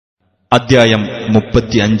അദ്ധ്യായം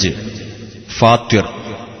 35 ഫാത്തിർ.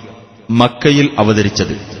 മക്കയിൽ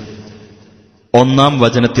അവതരിച്ചത്. 1-ാം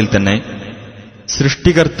വചനത്തിൽ തന്നെ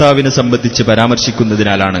സൃഷ്ടികർത്താവിനെ സംബന്ധിച്ച്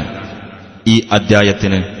പരാമർശിക്കുന്നതിനാലാണ് ഈ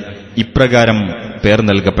അദ്ധ്യായത്തിന് ഇപ്രകാരം പേർ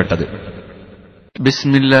നൽകപ്പെട്ടത്.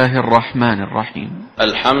 ബിസ്മില്ലാഹിർ റഹ്മാനിർ റഹീം.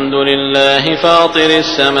 അൽഹംദുലില്ലാഹി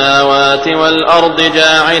ഫാത്തിറിസ് സമാവാതി വൽ അർദി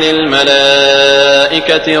ജാഇലിൽ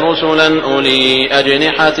മലായികതി റുസുലൻ ഉലി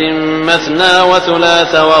അജ്നിഹതിൻ മസ്നാ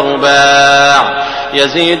വസുലാസ വറുബാ'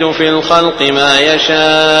 യസീദു ഫിൽ ഖൽഖി മാ യശാ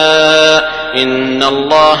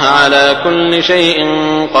ഇന്നല്ലാഹ അലാ കുല്ലി ഷൈഇൻ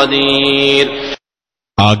ഖദീർ.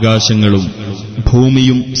 ആകാശങ്ങളും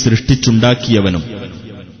ഭൂമിയും സൃഷ്ടിച്ചുണ്ടാക്കിയവനും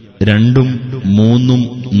 2, 3,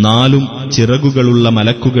 4 ചിറകുകളുള്ള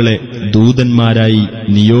മലക്കുകളെ ദൂതന്മാരായി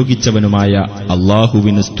നിയോഗിച്ചവനുമായ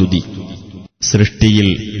അല്ലാഹുവിന് സ്തുതി. സൃഷ്ടിയിൽ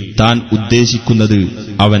താൻ ഉദ്ദേശിക്കുന്നത്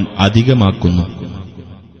അവൻ അധികമാക്കുന്നു.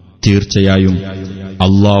 തീർച്ചയായും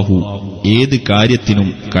അല്ലാഹു ഏത് കാര്യത്തിനും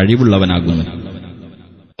കഴിവുള്ളവനാകുന്നു.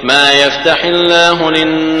 ما يفتح الله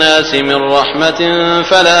للناس من رحمة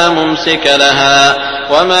فلا ممسك لها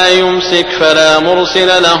وما يمسك فلا مرسل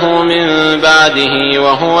له من بعده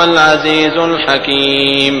وهو العزيز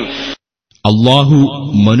الحكيم. അല്ലാഹു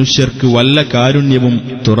മനുഷ്യർക്ക് വല്ല കാരുണ്യവും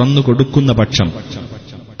തുറന്നു കൊടുക്കുന്ന പക്ഷം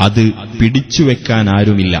അത് പിടിച്ചുവെക്കാൻ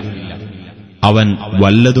ആരുമില്ല. അവൻ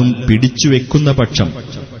വല്ലതും പിടിച്ചുവെക്കുന്ന പക്ഷം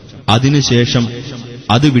അതിനുശേഷം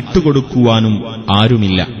അത് വിട്ടുകൊടുക്കുവാനും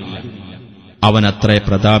ആരുമില്ല. അവനത്രേ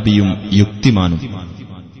പ്രതാപിയും യുക്തിമാനും.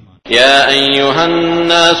 يا أيها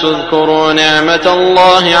الناس اذكروا نعمة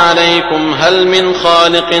الله عليكم هل من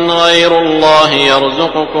خالق غير الله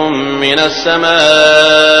يرزقكم من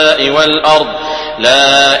السماء والأرض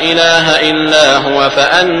لا إله إلا هو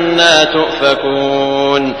فأنى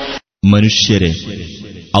تؤفكون. മനുഷ്യരെ,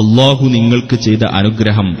 അല്ലാഹു നിങ്ങൾക്ക് ചെയ്ത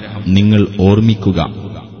അനുഗ്രഹം നിങ്ങൾ ഓർമ്മിക്കുക.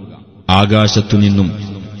 ആകാശത്തുനിന്നും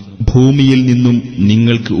ഭൂമിയിൽ നിന്നും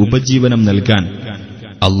നിങ്ങൾക്ക് ഉപജീവനം നൽകാൻ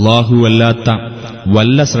അല്ലാഹുവല്ലാത്ത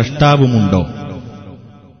വല്ല സ്രഷ്ടാവുമുണ്ടോ?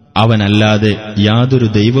 അവനല്ലാതെ യാതൊരു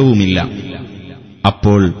ദൈവവുമില്ല.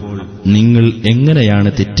 അപ്പോൾ നിങ്ങൾ എങ്ങനെയാണ്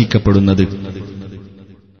തെറ്റിക്കപ്പെടുന്നത്?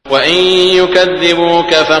 وَإِن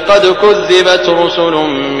يُكَذِّبُوكَ فَقَدْ كُذِّبَتْ رُسُلٌ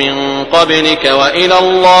مِّن قَبْلِكَ وَإِلَى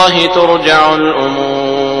اللَّهِ تُرْجَعُ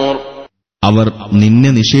الْأُمُورُ. അവർ നിന്നെ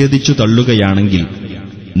നിഷേധിച്ചു തള്ളുകയാണെങ്കിൽ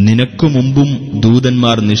നിനക്കു മുമ്പും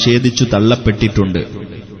ദൂതന്മാർ നിഷേധിച്ചു തള്ളപ്പെട്ടിട്ടുണ്ട്.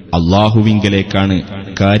 അല്ലാഹുവിങ്കലേക്കാണ്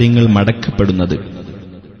കാര്യങ്ങൾ മടക്കപ്പെടുന്നത്.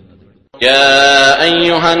 يا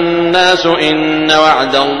أيها الناس إن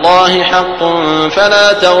وعد الله حق فلا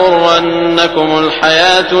تغرنكم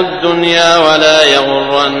الحياة الدنيا ولا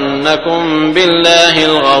يغرنكم بالله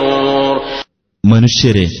الغرور.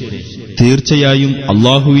 മനുഷ്യരെ, തീർച്ചയായും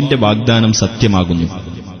അല്ലാഹുവിന്റെ വാഗ്ദാനം സത്യമാകുന്നു.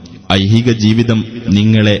 ഐഹിക ജീവിതം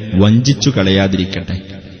നിങ്ങളെ വഞ്ചിച്ചു കളയാതിരിക്കട്ടെ.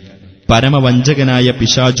 പരമവഞ്ചകനായ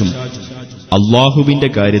പിശാചും അല്ലാഹുവിന്റെ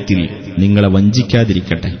കാര്യത്തിൽ നിങ്ങളെ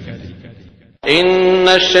വഞ്ചിക്കാതിരിക്കട്ടെ. إن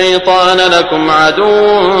الشيطان لكم عدو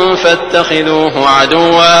فاتخذوه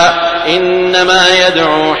عدوا إنما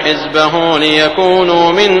يدعو حزبه ليكونوا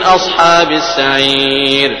من أصحاب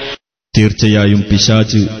السعير. തീർച്ചയായും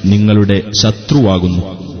പിശാച് നിങ്ങളുടെ ശത്രുവാകുന്നു.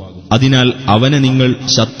 അതിനാൽ അവനെ നിങ്ങൾ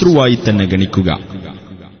ശത്രുവായി തന്നെ ഗണിക്കുക.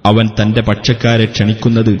 അവൻ തന്റെ പക്ഷക്കാരെ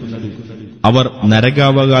ക്ഷണിക്കുന്നത് അവർ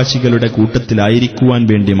നരകാവകാശികളുടെ കൂട്ടത്തിലായിരിക്കുവാൻ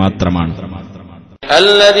വേണ്ടി മാത്രമാണ്.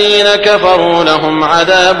 الذين كفروا لهم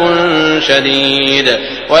عذاب شديد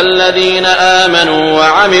والذين آمنوا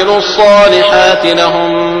وعملوا الصالحات لهم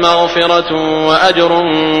مغفرة وأجر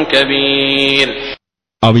كبير.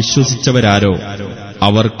 അവിശ്വസിച്ചവരാരോ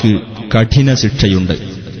അവർക്ക് കഠിന ശിക്ഷയുണ്ട്.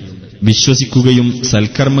 വിശ്വസിക്കുകയും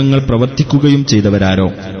സൽക്കർമ്മങ്ങൾ പ്രവർത്തിക്കുകയും ചെയ്തവരാരോ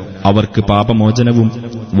അവർക്ക് പാപമോചനവും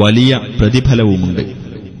വലിയ പ്രതിഫലവുമുണ്ട്.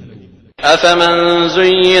 أفمن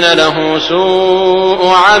زين له سوء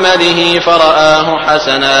عمله فرآه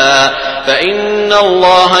حسنا فإن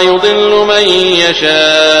الله يضل من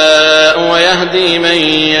يشاء ويهدي من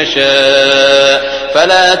يشاء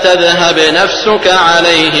فلا تذهب نفسك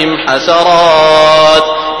عليهم حسرات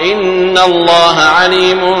إن الله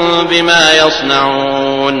عليم بما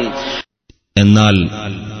يصنعون. എന്നാൽ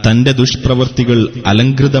തന്റെ ദുഷ്പ്രവൃത്തികൾ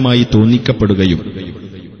അലങ്കൃതമായി തോന്നിക്കപ്പെടുകയും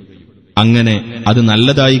അങ്ങനെ അത്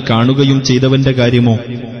നല്ലതായി കാണുകയും ചെയ്തവന്റെ കാര്യമോ?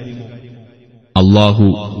 അല്ലാഹു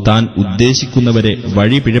താൻ ഉദ്ദേശിക്കുന്നവരെ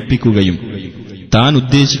വഴി പിഴപ്പിക്കുകയും താൻ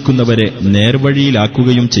ഉദ്ദേശിക്കുന്നവരെ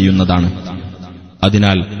നേർവഴിയിലാക്കുകയും ചെയ്യുന്നതാണ്.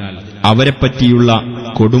 അതിനാൽ അവരെപ്പറ്റിയുള്ള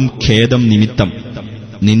കൊടും ഖേദം നിമിത്തം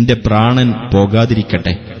നിന്റെ പ്രാണൻ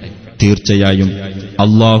പോകാതിരിക്കട്ടെ. തീർച്ചയായും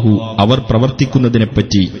അല്ലാഹു അവർ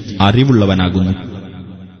പ്രവർത്തിക്കുന്നതിനെപ്പറ്റി അറിവുള്ളവനാകുന്നു.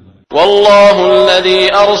 والله الذي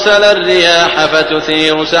أرسل الرياح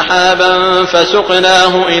فتثير سحابا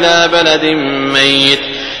فسقناه إلى بلد ميت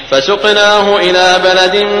فسقناه إلى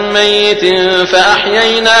بلد ميت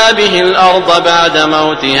فأحيينا به الأرض بعد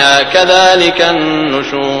موتها كذلك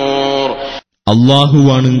النشور.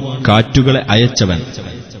 അല്ലാഹുവാണ് കാറ്റുകളെ അയച്ചവൻ.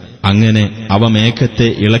 അങ്ങനെ അവ മേഘത്തെ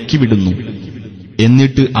ഇളക്കിവിടുന്നു.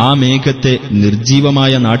 എന്നിട്ട് ആ മേഘത്തെ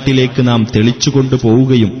നിർജീവമായ നാട്ടിലേക്ക് നാം തെളിച്ചുകൊണ്ടു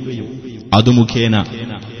പോവുകയും അതു മുഖേന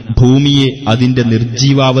ഭൂമിയെ അതിന്റെ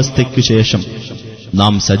നിർജീവാവസ്ഥയ്ക്കു ശേഷം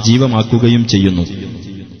നാം സജീവമാക്കുകയും ചെയ്യുന്നു.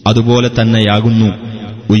 അതുപോലെ തന്നെയാകുന്നു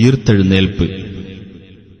ഉയിർത്തെഴുന്നേൽപ്പ്.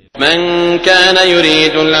 من كان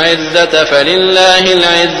يريد العزة فلله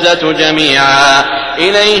العزة جميعا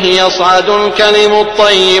إليه يصعد الكلم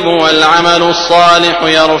الطيب والعمل الصالح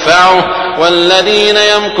يرفعه والذين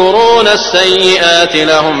يمكرون السيئات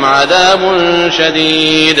لهم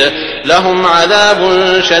عذاب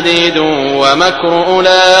شديد ومكر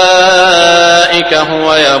أولئك هو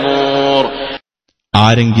يبور.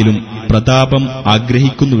 ആരെങ്കിലും പ്രതാപം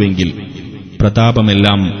ആഗ്രഹിക്കുന്നുവെങ്കിൽ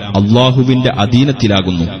പ്രതാപമെല്ലാം അല്ലാഹുവിന്റെ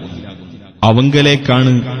അധീനത്തിലാകുന്നു.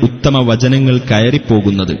 അവങ്കലേക്കാണ് ഉത്തമ വചനങ്ങൾ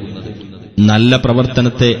കയറിപ്പോകുന്നത്. നല്ല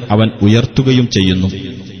പ്രവർത്തനത്തെ അവൻ ഉയർത്തുകയും ചെയ്യുന്നു.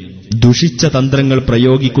 ദുഷിച്ച തന്ത്രങ്ങൾ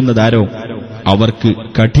പ്രയോഗിക്കുന്നതാരോ അവർക്ക്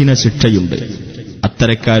കഠിന ശിക്ഷയുണ്ട്.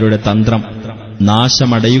 അത്തരക്കാരുടെ തന്ത്രം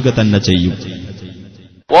നാശമടയുക തന്നെ ചെയ്യും.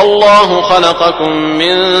 والله خلقكم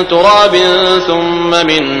من تراب ثم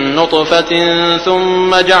من نطفة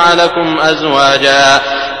ثم جعلكم أزواجا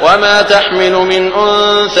وما تحمل من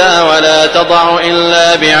أنثى ولا تضع إلا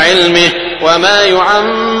بعلمه وما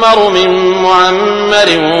يعمر من معمر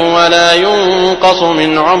ولا ينقص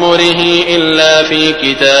من عمره إلا في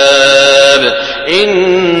كتاب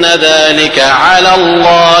إن ذلك على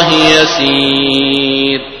الله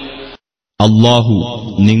يسير. അല്ലാഹു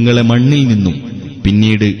നിങ്ങളെ മണ്ണിൽ നിന്നും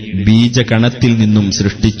പിന്നീട് ബീജകണത്തിൽ നിന്നും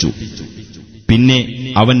സൃഷ്ടിച്ചു. പിന്നെ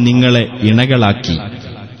അവൻ നിങ്ങളെ ഇണകളാക്കി.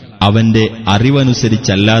 അവന്റെ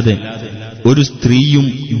അറിവനുസരിച്ചല്ലാതെ ഒരു സ്ത്രീയും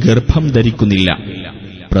ഗർഭം ധരിക്കുന്നില്ല,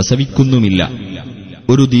 പ്രസവിക്കുന്നുമില്ല.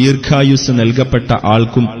 ഒരു ദീർഘായുസ് നൽകപ്പെട്ട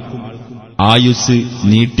ആൾക്കും ആയുസ്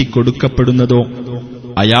നീട്ടിക്കൊടുക്കപ്പെടുന്നതോ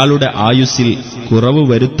അയാളുടെ ആയുസ്സിൽ കുറവ്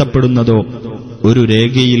വരുത്തപ്പെടുന്നതോ ഒരു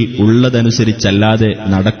രേഖയിൽ ഉള്ളതനുസരിച്ചല്ലാതെ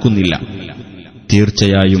നടക്കുന്നില്ല.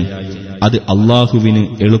 തീർച്ചയായും അത് അല്ലാഹുവിന്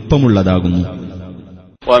എളുപ്പമുള്ളതാകുന്നു.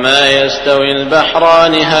 وما يستوي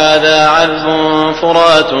البحران هذا عذب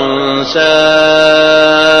فرات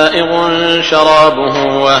سائغ شرابه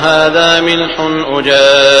وهذا ملح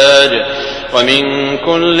أجاج ومن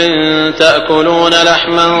كل تأكلون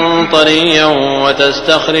لحما طريا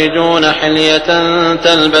وتستخرجون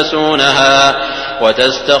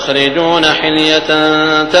حلية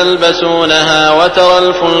تلبسونها وترى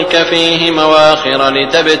الفلك فيه مواخر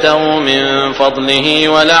لتبتغوا من فضله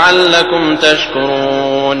ولعلكم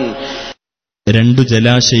تشكرون. രണ്ടു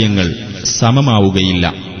ജലാശയങ്ങൾ സമമാവുകയില്ല.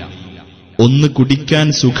 ഒന്ന് കുടിക്കാൻ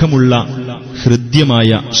സുഖമുള്ള ഹൃദ്യമായ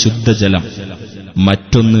ശുദ്ധജലം,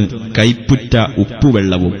 മറ്റൊന്ന് കൈപ്പുറ്റ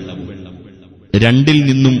ഉപ്പുവെള്ളവും. രണ്ടിൽ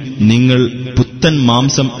നിന്നും നിങ്ങൾ പുത്തൻ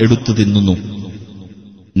മാംസം എടുത്തു തിന്നുന്നു.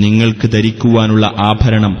 നിങ്ങൾക്ക് ധരിക്കുവാനുള്ള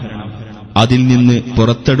ആഭരണം അതിൽ നിന്ന്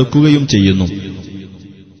പുറത്തെടുക്കുകയും ചെയ്യുന്നു.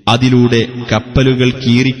 അതിലൂടെ കപ്പലുകൾ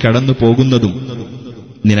കീറിക്കടന്നു പോകുന്നതും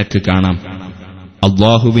നിനക്ക് കാണാം.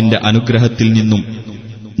 അല്ലാഹുവിന്റെ അനുഗ്രഹത്തിൽ നിന്നും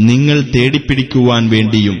നിങ്ങൾ തേടിപ്പിടിക്കുവാൻ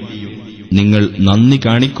വേണ്ടിയും നിങ്ങൾ നന്ദി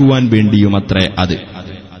കാണിക്കുവാൻ വേണ്ടിയുമത്രേ അത്.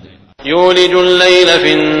 يولج الليل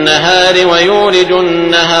في النهار ويولج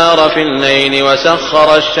النهار في الليل وسخر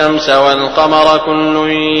الشمس والقمر كل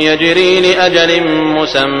يجري لأجل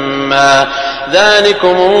مسمى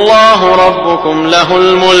ذلكم الله ربكم له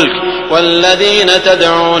الملك والذين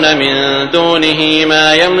تدعون من دونه ما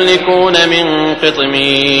يملكون من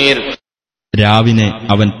قطمير. രാവിനെ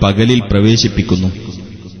അവൻ പകലിൽ പ്രവേശിപ്പിക്കുന്നു,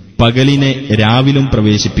 പകലിനെ രാവിലും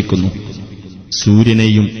പ്രവേശിപ്പിക്കുന്നു.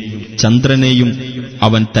 സൂര്യനെയും ചന്ദ്രനെയും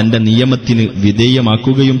അവൻ തന്റെ നിയമത്തിന്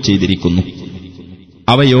വിധേയമാക്കുകയും ചെയ്തിരിക്കുന്നു.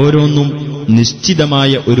 അവയോരോന്നും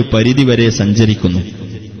നിശ്ചിതമായ ഒരു പരിധിവരെ സഞ്ചരിക്കുന്നു.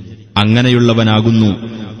 അങ്ങനെയുള്ളവനാകുന്നു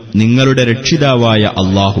നിങ്ങളുടെ രക്ഷിതാവായ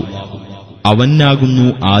അല്ലാഹു. അവനാകുന്നു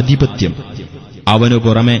ആധിപത്യം. അവനു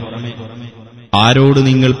പുറമെ ആരോട്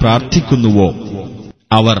നിങ്ങൾ പ്രാർത്ഥിക്കുന്നുവോ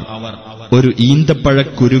അവർ ഒരു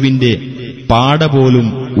ഈന്തപ്പഴക്കുരുവിന്റെ പാടപോലും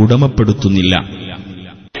ഉടമപ്പെടുത്തുന്നില്ല.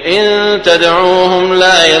 إن تدعوهم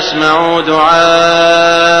لا يسمعوا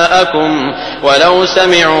دعاءكم ولو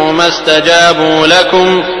سمعوا ما استجابوا لكم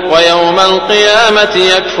ويوم القيامة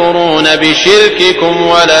يكفرون بشرككم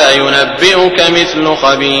ولا ينبئك مثل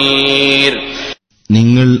خبير.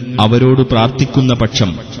 നിങ്ങൾ അവരോട് പ്രാർത്ഥിക്കുന്ന പക്ഷം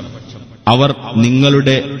അവർ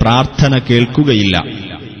നിങ്ങളുടെ പ്രാർത്ഥന കേൾക്കുകയില്ല.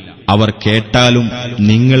 അവർ കേട്ടാലും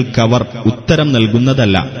നിങ്ങൾക്കവർ ഉത്തരം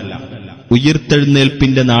നൽകുന്നതല്ല.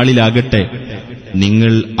 ഉയിർത്തെഴുന്നേൽപ്പിന്റെ നാളിലാകട്ടെ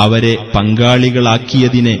നിങ്ങൾ അവരെ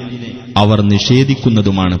പങ്കാളികളാക്കിയതിനെ അവർ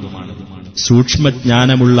നിഷേധിക്കുന്നതുമാണ്.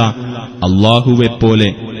 സൂക്ഷ്മജ്ഞാനമുള്ള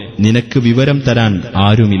അല്ലാഹുവെപ്പോലെ നിനക്ക് വിവരം തരാൻ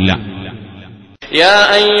ആരുമില്ല.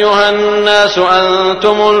 يا أيها الناس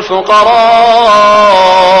أنتم الفقراء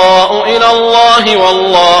إلى الله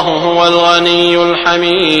والله هو الغني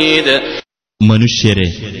الحميد.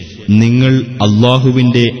 മനുഷ്യരെ, നിങ്ങൾ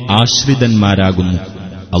അല്ലാഹുവിന്റെ ആശ്രിതന്മാരാകുന്നു.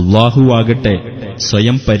 അല്ലാഹുവാകട്ടെ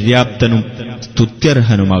സ്വയം പര്യാപ്തനും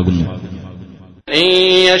സ്തുത്യർഹനുമാകുന്നു. إن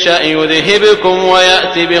يشأ يذهبكم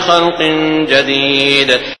ويأتي بخلق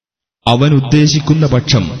جديد. അവൻ ഉദ്ദേശിക്കുന്ന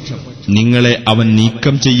പക്ഷം നിങ്ങളെ അവൻ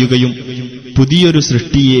നീക്കം ചെയ്യുകയും പുതിയൊരു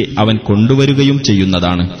സൃഷ്ടിയെ അവൻ കൊണ്ടുവരികയും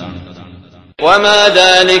ചെയ്യുന്നതാണ്. وما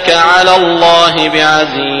ذلك على الله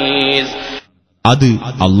بعزيز. അത്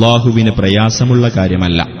അല്ലാഹുവിന് പ്രയാസമുള്ള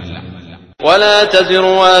കാര്യമല്ല. ولا تزر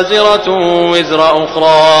وازرة وزر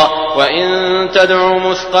أخرى وإن تدع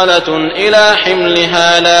مثقلة إلى حملها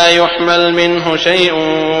لا يحمل منه شيء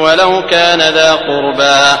ولو كان ذا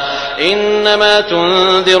قربى إنما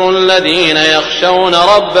تنذر الذين يخشون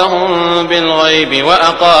ربهم بالغيب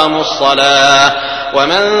وأقاموا الصلاة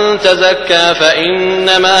ومن تزكى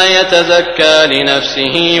فإنما يتزكى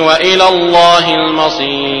لنفسه وإلى الله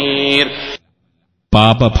المصير.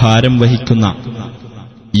 പാപഭാരം വഹിക്കുന്ന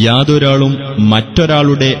യാതൊരാളും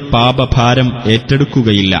മറ്റൊരാളുടെ പാപഭാരം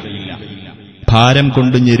ഏറ്റെടുക്കുകയില്ല. ഭാരം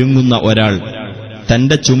കൊണ്ട് ഞെരുങ്ങുന്ന ഒരാൾ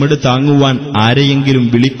തന്റെ ചുമട് താങ്ങുവാൻ ആരെയെങ്കിലും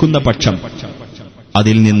വിളിക്കുന്ന പക്ഷം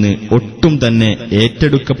അതിൽ നിന്ന് ഒട്ടും തന്നെ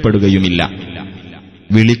ഏറ്റെടുക്കപ്പെടുകയുമില്ല.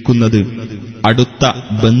 വിളിക്കുന്നത് അടുത്ത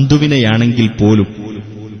ബന്ധുവിനെയാണെങ്കിൽ പോലും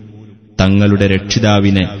തങ്ങളുടെ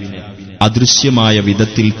രക്ഷിതാവിനെ അദൃശ്യമായ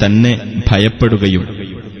വിധത്തിൽ തന്നെ ഭയപ്പെടുകയും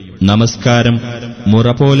നമസ്കാരം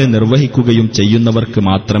മുറ പോലെ നിർവഹിക്കുകയും ചെയ്യുന്നവർക്ക്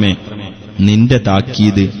മാത്രമേ നിന്റെ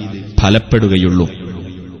താക്കീത് ഫലപ്പെടുകയുള്ളൂ.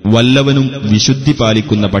 വല്ലവനും വിശുദ്ധി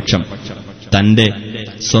പാലിക്കുന്ന പക്ഷം തന്റെ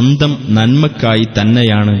സ്വന്തം നന്മക്കായി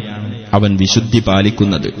തന്നെയാണ് അവൻ വിശുദ്ധി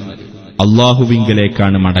പാലിക്കുന്നത്.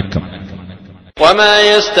 അല്ലാഹുവിങ്കലേക്കാണ് മടക്കം. وما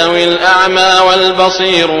يستوي الأعمى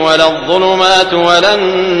والبصير ولا الظلمات ولا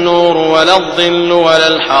النور ولا الظل ولا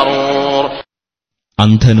الحرور.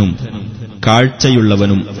 അന്ധനും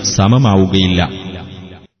കാഴ്ചയുള്ളവനും സമമാവുകയില്ല.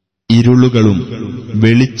 ഇരുളുകളും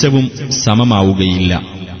വെളിച്ചവും സമമാവുകയില്ല.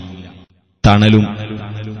 തണലും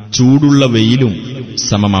ചൂടുള്ള വെയിലും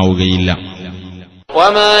സമമാവുകയില്ല.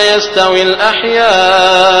 وما يستوي الأحياء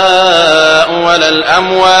ولا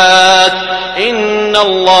الأموات إن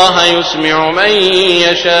الله يسمع من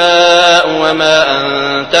يشاء وما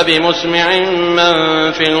أنت بمسمع من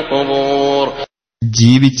في القبور.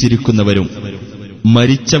 ജീവിച്ചിരിക്കുന്നവരും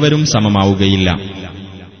മരിച്ചവരും സമമാവുകയില്ല.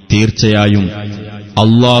 തീർച്ചയായും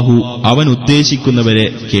അല്ലാഹു അവൻ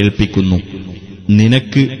ഉദ്ദേശിക്കുന്നവരെ കേൾപ്പിക്കുന്നു.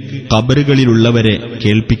 നിനക്ക് ഖബറുകളിലുള്ളവരെ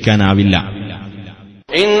കേൾപ്പിക്കാനാവില്ല.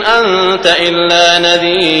 ഇൻ അൻത ഇല്ലാ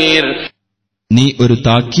നദീർ. നീ ഒരു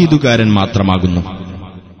താക്കീതുകാരൻ മാത്രമാകുന്നു.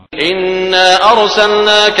 ഇന്നാ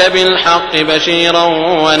അർസൽനാക ബിൽ ഹഖ്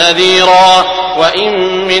ബശീറൻ വനദീറാ വഇൻ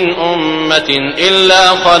മിൻ ഉമ്മത്തിൻ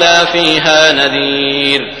ഇല്ലാ ഖലാ ഫീഹാ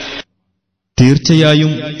നദീർ.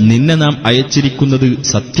 തീർച്ചയായും നിന്നെ നാം അയച്ചിരിക്കുന്നത്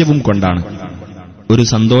സത്യവും കൊണ്ടാണ്, ഒരു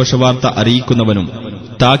സന്തോഷവാർത്ത അറിയിക്കുന്നവനും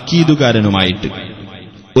താക്കീതുകാരനുമായിട്ട്.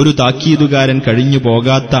 ഒരു താക്കീതുകാരൻ കഴിഞ്ഞു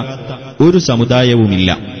പോകാത്ത ഒരു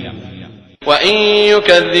സമുദായവുമില്ല. وَإِن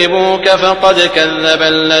يُكَذِّبُوكَ فَقَدْ كَذَّبَ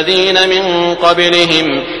الَّذِينَ مِن قَبْلِهِمْ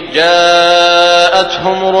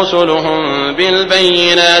جَاءَتْهُمْ رُسُلُهُم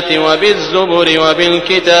بِالْبَيِّنَاتِ وَبِالزُّبُرِ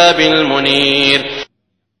وَبِالْكِتَابِ الْمُنِيرِ.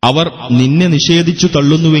 അവർ നിന്നെ നിഷേധിച്ചു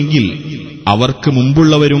തള്ളുന്നുവെങ്കിൽ അവർക്ക്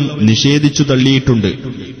മുമ്പുള്ളവരും നിഷേധിച്ചു തള്ളിയിട്ടുണ്ട്.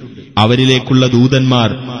 അവരിലേക്കുള്ള ദൂതന്മാർ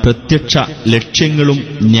പ്രത്യക്ഷ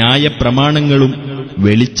ലക്ഷ്യങ്ങളും ന്യായപ്രമാണങ്ങളും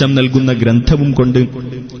വെളിച്ചം നൽകുന്ന ഗ്രന്ഥവും കൊണ്ട്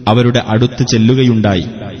അവരുടെ അടുത്ത് ചെല്ലുകയുണ്ടായി.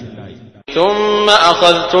 ثُمَّ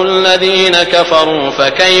أَخَذْتُ الَّذِينَ كَفَرُوا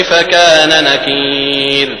فَكَيْفَ كَانَ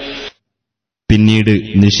نَكِيرِ. പിന്നീട്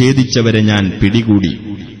നിഷേധിച്ചവരെ ഞാൻ പിടികൂടി.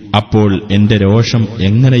 അപ്പോൾ എന്റെ രോഷം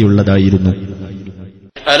എങ്ങനെയുള്ളതായിരുന്നു.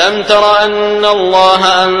 أَلَمْ تَرَ أَنَّ اللَّهَ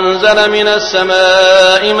أَنزَلَ مِنَ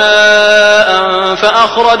السَّمَاءِ مَاءً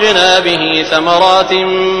فَأَخْرَجْنَا بِهِ ثَمَرَاتٍ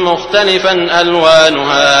مُخْتَلِفًا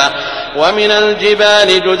أَلْوَانُهَا وَمِنَ الْجِبَالِ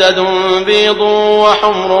جُدَدٌ بِيضٌ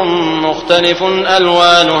وَحُمْرٌ مُخْتَلِفٌ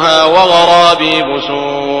أَلْوَانُهَا وَغَرَابِيبُ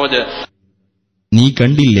سُودٌ. നീ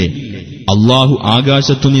കണ്ടില്ലേ, അല്ലാഹു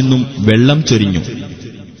ആകാശത്തുനിന്നും വെള്ളം ചൊരിഞ്ഞു.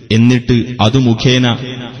 എന്നിട്ട് അതു മുഖേന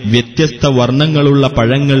വ്യത്യസ്ത വർണ്ണങ്ങളുള്ള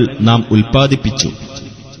പഴങ്ങൾ നാം ഉൽപ്പാദിപ്പിച്ചു.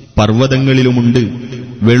 പർവ്വതങ്ങളിലുമുണ്ട്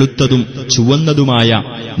വെളുത്തതും ചുവന്നതുമായ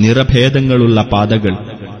നിറഭേദങ്ങളുള്ള പാതകൾ,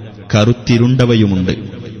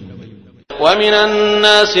 കറുത്തിരുണ്ടവയുമുണ്ട്. وَمِنَ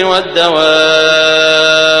النَّاسِ وَالدَّوَابِّ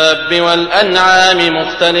وَالْأَنْعَامِ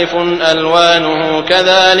مُخْتَلِفٌ أَلْوَانُهُ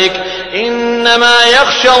كَذَلِكَ إنما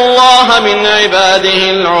يخشى الله من عباده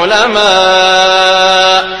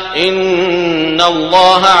العلماء إن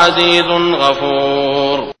الله عزيز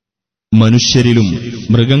غفور. മനുഷ്യരിലും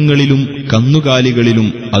മൃഗങ്ങളിലും കന്നുകാലികളിലും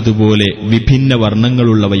അതുപോലെ വിഭിന്ന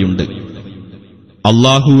വർണ്ണങ്ങളുള്ളവയുണ്ട്.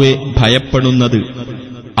 അല്ലാഹുവെ ഭയപ്പെടുന്നത്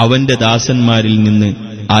അവന്റെ ദാസന്മാരിൽ നിന്ന്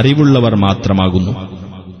അറിവുള്ളവർ മാത്രമാകുന്നു.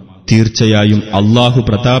 തീർച്ചയായും അല്ലാഹു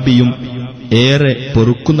പ്രതാപിയും ഏറെ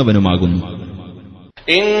പൊറുക്കുന്നവനുമാകുന്നു.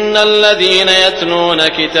 ഇന്നല്ലദീന യത്ലൂന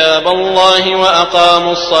കിതാബല്ലാഹി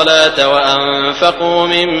വഅഖാമുസ് സ്വലാത വഅൻഫഖൂ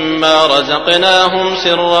മിമ്മാ റസഖ്നാഹും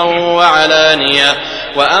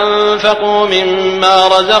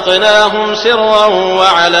സിർറൻ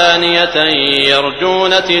വഅലാനിയതൻ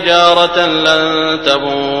യർജൂന തിജാറതൻ ലൻ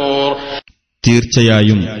തബൂർ.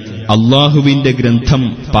 തീർച്ചയായും അല്ലാഹുവിന്റെ ഗ്രന്ഥം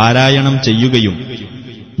പാരായണം ചെയ്യുകയും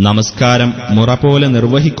നമസ്കാരം മുറപോലെ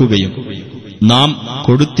നിർവഹിക്കുകയും നാം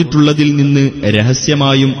കൊടുത്തിട്ടുള്ളതിൽ നിന്ന്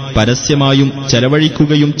രഹസ്യമായും പരസ്യമായും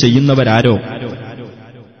ചെലവഴിക്കുകയും ചെയ്യുന്നവരാരോ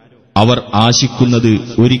അവർ ആശിക്കുന്നത്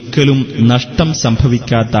ഒരിക്കലും നഷ്ടം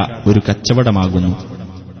സംഭവിക്കാത്ത ഒരു കച്ചവടമാകുന്നു.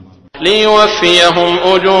 ലിയുവഫിയഹും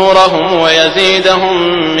ഉജൂറഹും വയസീദഹും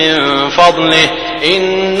മിൻ ഫദ്ലിഹി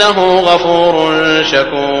ഇന്നഹു ഗഫൂറുൻ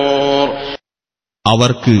ശകൂർ.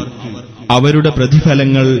 അവർക്ക് അവരുടെ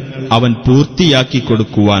പ്രതിഫലങ്ങൾ അവൻ പൂർത്തിയാക്കി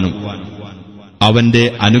കൊടുക്കുവാനും അവന്റെ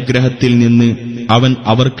അനുഗ്രഹത്തിൽ നിന്ന് അവൻ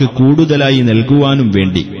അവർക്ക് കൂടുതലായി നൽകുവാനും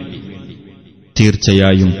വേണ്ടി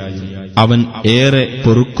തീർച്ചയായും അവൻ ഏറെ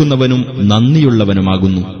പൊറുക്കുന്നവനും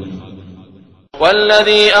നന്ദിയുള്ളവനുമാകുന്നു.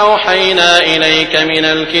 والذي أوحينا إليك من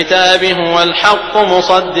الكتاب هو الحق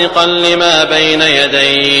مصدقا لما بين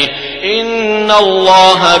يديه إن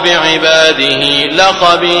الله بعباده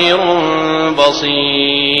لخبير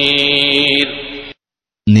بصير.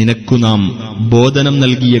 നിനക്കു നാം ബോധനം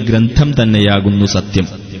നൽകിയ ഗ്രന്ഥം തന്നെയാകുന്നു സത്യം,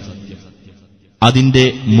 അതിന്റെ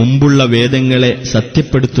മുമ്പുള്ള വേദങ്ങളെ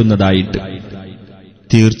സത്യപ്പെടുത്തുന്നതായിട്ട്.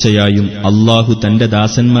 തീർച്ചയായും അല്ലാഹു തന്റെ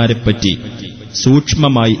ദാസന്മാരെപ്പറ്റി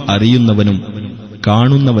സൂക്ഷ്മമായി അറിയുന്നവനും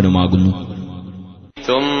കാണുന്നവനുമാകുന്നു.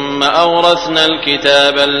 ثم أورثنا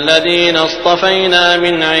الكتاب الذين اصطفينا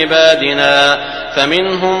من عبادنا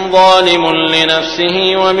فمنهم ظالم لنفسه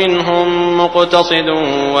ومنهم مقتصد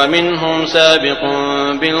ومنهم سابق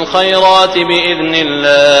بالخيرات بإذن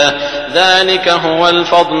الله ذلك هو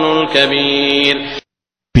الفضل الكبير.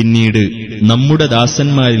 പിന്നീട് നമ്മുടെ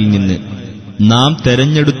ദാസന്മാരിൽ നിന്ന് നാം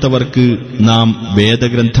തെരഞ്ഞെടുത്തവർക്ക് നാം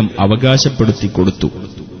വേദഗ്രന്ഥം അവകാശപ്പെടുത്തി കൊടുത്തു.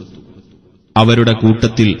 അവരുടെ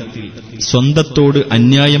കൂട്ടത്തിൽ സ്വന്തത്തോട്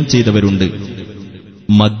അന്യായം ചെയ്തവരുണ്ട്,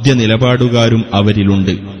 മധ്യനിലപാടുകാരും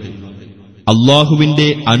അവരിലുണ്ട്. അല്ലാഹുവിന്റെ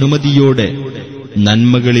അനുമതിയോടെ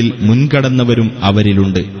നന്മകളിൽ മുൻകടന്നവരും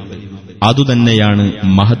അവരിലുണ്ട്. അതുതന്നെയാണ്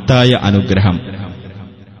മഹത്തായ അനുഗ്രഹം.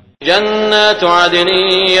 جنات عدن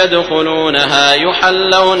يدخلونها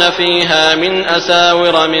يحلون فيها من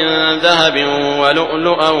أساور من ذهب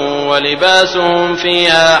ولؤلؤا ولباسهم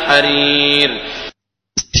فيها حرير.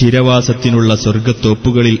 സ്ഥിരവാസത്തിനുള്ള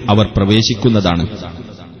സ്വർഗ്ഗത്തോപ്പുകളിൽ അവർ പ്രവേശിക്കുന്നതാണ്.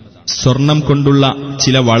 സ്വർണം കൊണ്ടുള്ള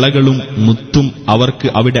ചില വളകളും മുത്തും അവർക്ക്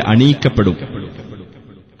അവിടെ അണിയിക്കപ്പെടും.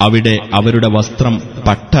 അവിടെ അവരുടെ വസ്ത്രം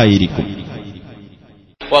പട്ടായിരിക്കും.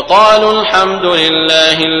 وقالوا الحمد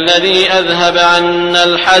لله الذي أذهب عنا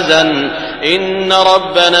الحزن إن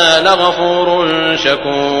ربنا لغفور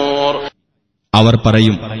شكور. അവർ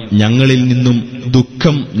പറയും, ഞങ്ങളിൽ നിന്നും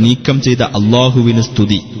ദുഃഖം നീക്കം ചെയ്ത അല്ലാഹുവിന്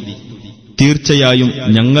സ്തുതി. തീർച്ചയായും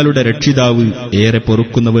ഞങ്ങളുടെ രക്ഷിതാവ് ഏറെ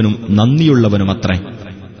പൊറുക്കുന്നവനും നന്ദിയുള്ളവനുമത്രേ.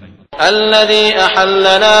 الذي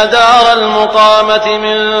أحلنا دار المقامة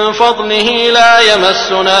من فضله لا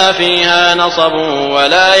يمسنا فيها نصب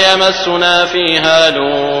ولا يمسنا فيها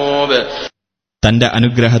لوب. തന്റെ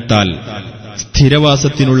അനുഗ്രഹത്താൽ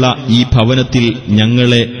സ്ഥിരവാസത്തിനുള്ള ഈ ഭവനത്തിൽ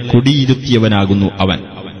ഞങ്ങളെ കുടിയിരുത്തിയവനാകുന്നു അവൻ.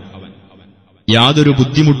 യാതൊരു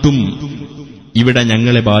ബുദ്ധിമുട്ടും ഇവിടെ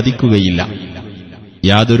ഞങ്ങളെ ബാധിക്കുകയില്ല,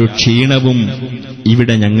 യാതൊരു ക്ഷീണവും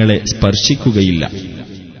ഇവിടെ ഞങ്ങളെ സ്പർശിക്കുകയില്ല.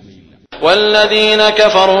 والذين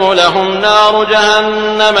كفروا لهم نار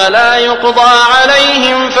جهنم لا يقضى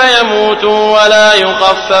عليهم فيموتوا ولا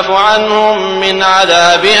يخفف عنهم من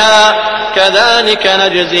عذابها كذلك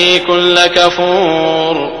نجزي كل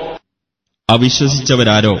كفور.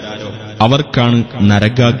 അവിശ്വസിച്ചവരാരോ അവർക്കാണ്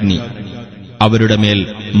നരകാഗ്നി. അവരുടെ മേൽ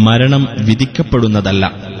മരണം വിധിക്കപ്പെടുന്നതല്ല.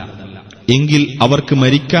 എങ്കിൽ അവർക്ക്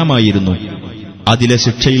മരിക്കാമായിരുന്നു. അതിലെ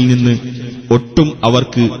ശിക്ഷയിൽ നിന്ന് ഒട്ടും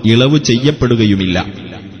അവർക്ക് ഇളവ് ചെയ്യപ്പെടുകയുമില്ല.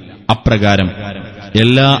 അപ്രകാരം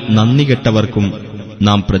എല്ലാ നന്ദികെട്ടവർക്കും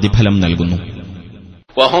നാം പ്രതിഫലം നൽകുന്നു.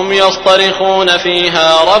 وهم يصطرخون فيها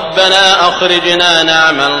ربنا أخرجنا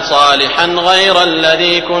نعمل صالحا غير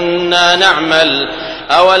الذي كنا نعمل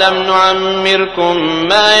أولم نعمركم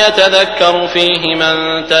ما يتذكر فيه من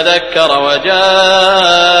تذكر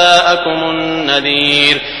وجاءكم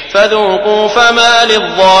النذير فذوقوا فما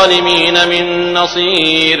للظالمين من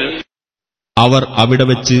نصير. അവർ അവിടെ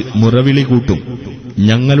വച്ച് മുറവിളി കൂട്ടും,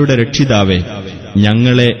 ഞങ്ങളുടെ രക്ഷിതാവേ,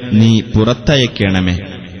 ഞങ്ങളെ നീ പുറത്തയക്കണമേ.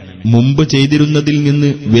 മുമ്പ് ചെയ്തിരുന്നതിൽ നിന്ന്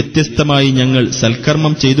വ്യത്യസ്തമായി ഞങ്ങൾ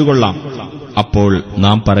സൽക്കർമ്മം ചെയ്തുകൊള്ളാം. അപ്പോൾ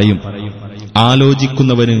നാം പറയും,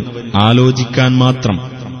 ആലോചിക്കുന്നവന് ആലോചിക്കാൻ മാത്രം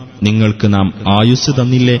നിങ്ങൾക്ക് നാം ആയുസ്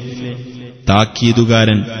തന്നില്ലേ?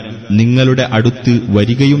 താക്കീതുകാരൻ നിങ്ങളുടെ അടുത്ത്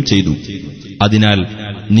വരികയും ചെയ്തു. അതിനാൽ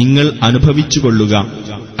നിങ്ങൾ അനുഭവിച്ചുകൊള്ളുക,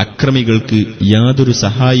 അക്രമികൾക്ക് യാതൊരു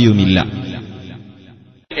സഹായവുമില്ല.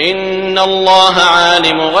 ഇന്നല്ലാഹ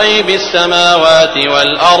ആലിമു ഗൈബിസ് സമാവാതി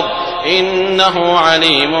വൽ അർദ് ഇന്നഹു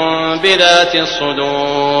അലീമുൻ ബിദാതിസ്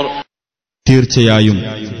സുദൂർ. തീർച്ചയായും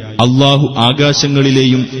അല്ലാഹു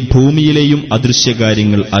ആകാശങ്ങളിലെയും ഭൂമിയിലെയും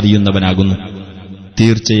അദൃശ്യകാര്യങ്ങൾ അറിയുന്നവനാകുന്നു.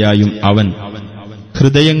 തീർച്ചയായും അവൻ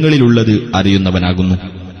ഹൃദയങ്ങളിലുള്ളത് അറിയുന്നവനാകുന്നു.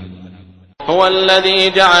 هو الذي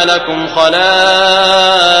جعلكم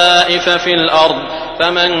خلائف في الأرض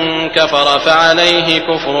فمن كفر فعليه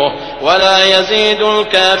كفره ولا يزيد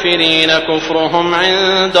الكافرين كفرهم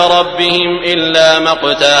عند ربهم إلا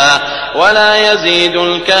مقتا ولا يزيد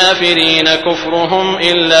الكافرين كفرهم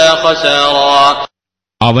إلا خسارا.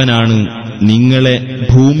 അവനാണ് നിങ്ങളെ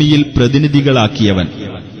ഭൂമിയിൽ പ്രതിനിധികളാക്കിയവൻ.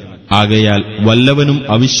 ആകയാൽ വല്ലവനും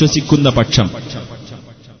അവിശ്വസിക്കുന്ന പക്ഷം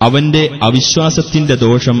അവന്റെ അവിശ്വാസത്തിന്റെ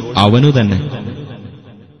ദോഷം അവനു തന്നെ.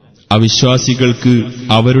 അവിശ്വാസികൾക്ക്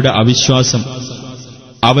അവരുടെ അവിശ്വാസം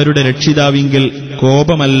അവരുടെ രക്ഷിതാവിങ്കൽ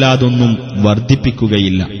കോപമല്ലാതൊന്നും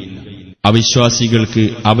വർദ്ധിപ്പിക്കുകയില്ല. അവിശ്വാസികൾക്ക്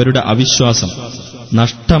അവരുടെ അവിശ്വാസം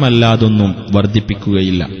നഷ്ടമല്ലാതൊന്നും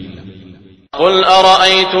വർദ്ധിപ്പിക്കുകയില്ല. قل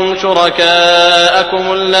أرأيتم شركاءكم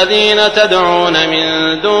الذين تدعون من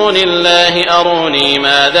دون الله أروني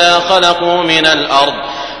ماذا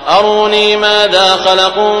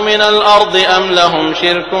خلقوا من الأرض أم لهم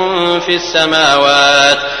شرك في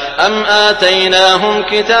السماوات أم آتيناهم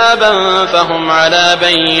كتابا فهم على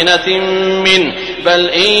بينة منه بل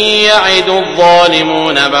إن يعد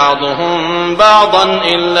الظالمون بعضهم بعضا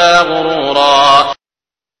إلا غرورا.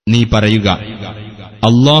 നീ പറയുക,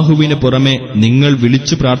 അല്ലാഹുവിന് പുറമെ നിങ്ങൾ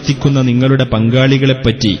വിളിച്ചു പ്രാർത്ഥിക്കുന്ന നിങ്ങളുടെ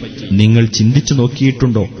പങ്കാളികളെപ്പറ്റി നിങ്ങൾ ചിന്തിച്ചു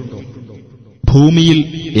നോക്കിയിട്ടുണ്ടോ? ഭൂമിയിൽ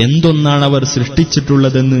എന്തൊന്നാണവർ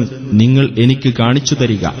സൃഷ്ടിച്ചിട്ടുള്ളതെന്ന് നിങ്ങൾ എനിക്ക് കാണിച്ചു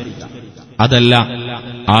തരിക. അതല്ല,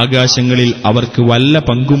 ആകാശങ്ങളിൽ അവർക്ക് വല്ല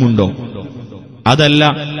പങ്കുമുണ്ടോ? അതല്ല,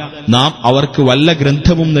 നാം അവർക്ക് വല്ല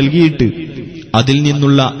ഗ്രന്ഥവും നൽകിയിട്ട് അതിൽ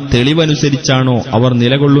നിന്നുള്ള തെളിവനുസരിച്ചാണോ അവർ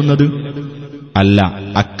നിലകൊള്ളുന്നത്? അല്ല,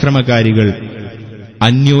 അക്രമകാരികൾ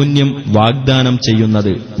അന്യോന്യം വാഗ്ദാനം ചെയ്യുന്നത്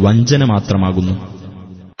വഞ്ചന മാത്രമാകുന്നു.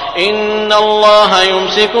 ഇന്നല്ലാഹ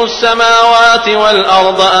യുംസികുസ് സമാവാതി വൽ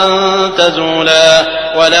അർദ അൻ തസൂലാ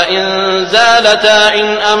വലഇൻ സാലതാ ഇൻ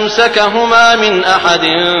അംസകഹുമാ മിൻ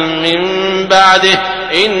അഹദിൻ മിൻ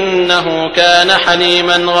ബഅദിഹി ഇന്നഹു കാന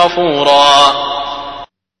ഹലീമൻ ഗഫൂറാ.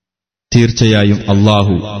 തീർച്ചയായും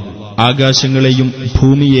അല്ലാഹു ആകാശങ്ങളെയും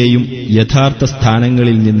ഭൂമിയെയും യഥാർത്ഥ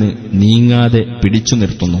സ്ഥാനങ്ങളിൽ നിന്ന് നീങ്ങാതെ പിടിച്ചു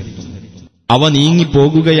നിർത്തുന്നു. അവ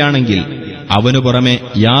നീങ്ങിപ്പോകുകയാണെങ്കിൽ അവനു പുറമെ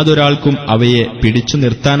യാതൊരാൾക്കും അവയെ പിടിച്ചു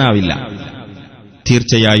നിർത്താനാവില്ല.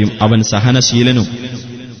 തീർച്ചയായും അവൻ സഹനശീലനും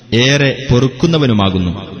ഏറെ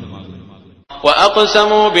പൊറുക്കുന്നവനുമാകുന്നു.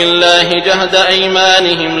 وَأَقْسَمُوا بِاللَّهِ جَهْدَ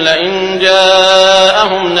أَيْمَانِهِمْ لَئِنْ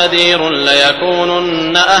جَاءَهُمْ نَذِيرٌ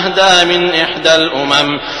لَيَكُونُنَّ أَهْدَى مِنْ إِحْدَى الْأُمَمِ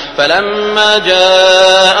فَلَمَّا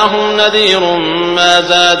جَاءَهُمْ نَذِيرٌ مَا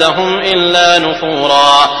زَادَهُمْ إِلَّا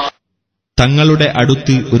نُفُورًا. തങ്ങളുടെ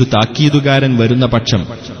അടുത്ത് ഒരു താക്കീതുകാരൻ വരുന്ന പക്ഷം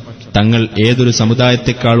തങ്ങൾ ഏതൊരു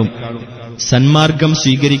സമുദായത്തെക്കാളും സന്മാർഗം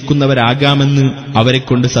സ്വീകരിക്കുന്നവരാകാമെന്ന്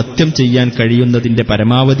അവരെക്കൊണ്ട് സത്യം ചെയ്യാൻ കഴിയുന്നതിന്റെ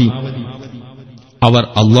പരമാവധി അവർ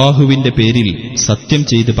അല്ലാഹുവിന്റെ പേരിൽ സത്യം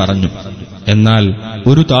ചെയ്ത് പറഞ്ഞു. എന്നാൽ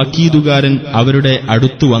ഒരു താക്കീതുകാരൻ അവരുടെ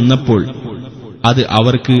അടുത്തു വന്നപ്പോൾ അത്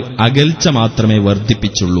അവർക്ക് അകൽച്ച മാത്രമേ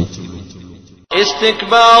വർദ്ധിപ്പിച്ചുള്ളൂ.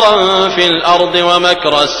 استكبارا في الأرض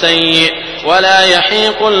ومكر السيء ولا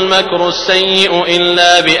يحيق المكر السيء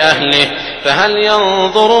إلا بأهله فهل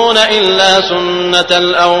ينظرون إلا سنة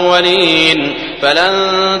الأولين فلن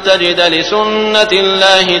تجد لسنة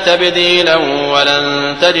الله تبديلا ولن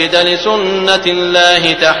تجد لسنة الله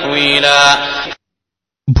تحويلا.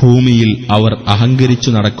 ഭൂമിയിൽ അവർ അഹങ്കരിച്ചു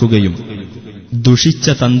നടക്കുകയും ദുഷിച്ച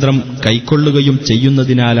തന്ത്രം കൈക്കൊള്ളുകയും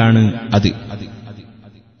ചെയ്യുന്നതിനാലാണ് അത്.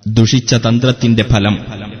 ദുഷിച്ച തന്ത്രത്തിന്റെ ഫലം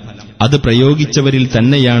അത് പ്രയോഗിച്ചവരിൽ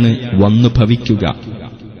തന്നെയാണ് വന്നു ഭവിക്കുക.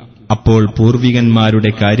 അപ്പോൾ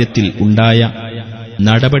പൂർവികന്മാരുടെ കാര്യത്തിൽ ഉണ്ടായ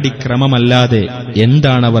നടപടിക്രമമല്ലാതെ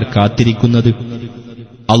എന്താണവർ കാത്തിരിക്കുന്നത്?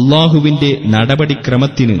 അല്ലാഹുവിന്റെ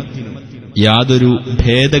നടപടിക്രമത്തിന് യാതൊരു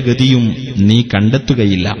ഭേദഗതിയും നീ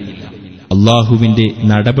കണ്ടെത്തുകയില്ല. അല്ലാഹുവിന്റെ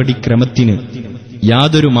നടപടിക്രമത്തിന്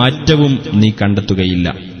യാതൊരു മാറ്റവും നീ കണ്ടെത്തുകയില്ല.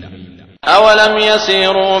 أولم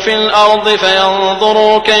يسيروا في الأرض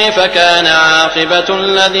فينظروا كيف كان عاقبة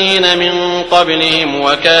الذين من قبلهم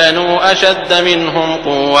وكانوا أشد منهم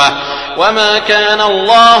قوة وما كان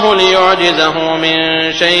الله ليعجزه من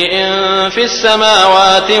شيء في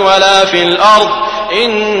السماوات ولا في الأرض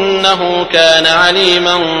إنه كان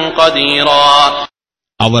عليما قديرا.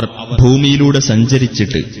 അവർ ഭൂമിയിലൂടെ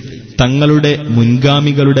സഞ്ചരിച്ചിട്ട് തങ്ങളുടെ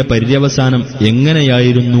മുൻഗാമികളുടെ പര്യവസാനം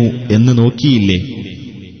എങ്ങനെയായിരുന്നു എന്ന് നോക്കിയില്ലേ?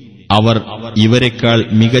 അവർ ഇവരെക്കാൾ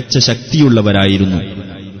മികച്ച ശക്തിയുള്ളവരായിരുന്നു.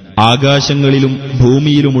 ആകാശങ്ങളിലും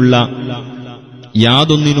ഭൂമിയിലുമുള്ള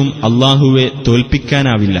യാതൊന്നിനും അല്ലാഹുവെ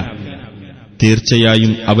തോൽപ്പിക്കാനാവില്ല.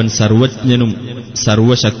 തീർച്ചയായും അവൻ സർവജ്ഞനും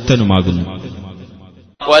സർവശക്തനുമാകുന്നു.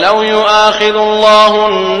 ولو يؤاخذ الله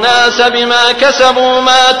الناس بما كسبوا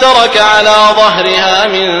ما ترك على ظهرها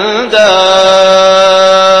من دابة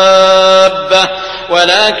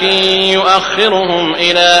ولكن يؤخرهم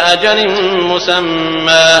إلى أجل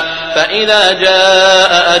مسمى فإذا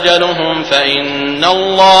جاء أجلهم فإن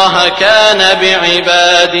الله كان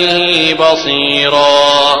بعباده بصيرا.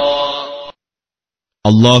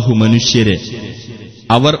 അല്ലാഹു മനുഷ്യരെ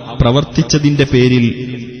അവർ പ്രവർത്തിച്ചതിന്റെ പേരിൽ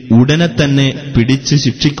ഉടനെ തന്നെ പിടിച്ചു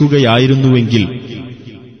ശിക്ഷിക്കുകയായിരുന്നുവെങ്കിൽ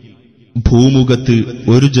ഭൂമുഖത്ത്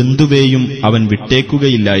ഒരു ജന്തുവേയും അവൻ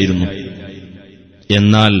വിട്ടേക്കുകയില്ലായിരുന്നു.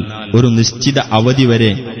 എന്നാൽ ഒരു നിശ്ചിത അവധി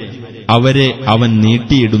വരെ അവരെ അവൻ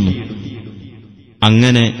നീട്ടിയിടുന്നു.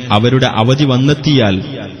 അങ്ങനെ അവരുടെ അവധി വന്നെത്തിയാൽ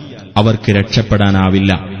അവർക്ക്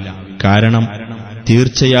രക്ഷപ്പെടാനാവില്ല. കാരണം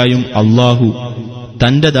തീർച്ചയായും അല്ലാഹു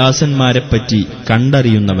തന്റെ ദാസന്മാരെപ്പറ്റി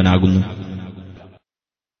കണ്ടറിയുന്നവനാകുന്നു.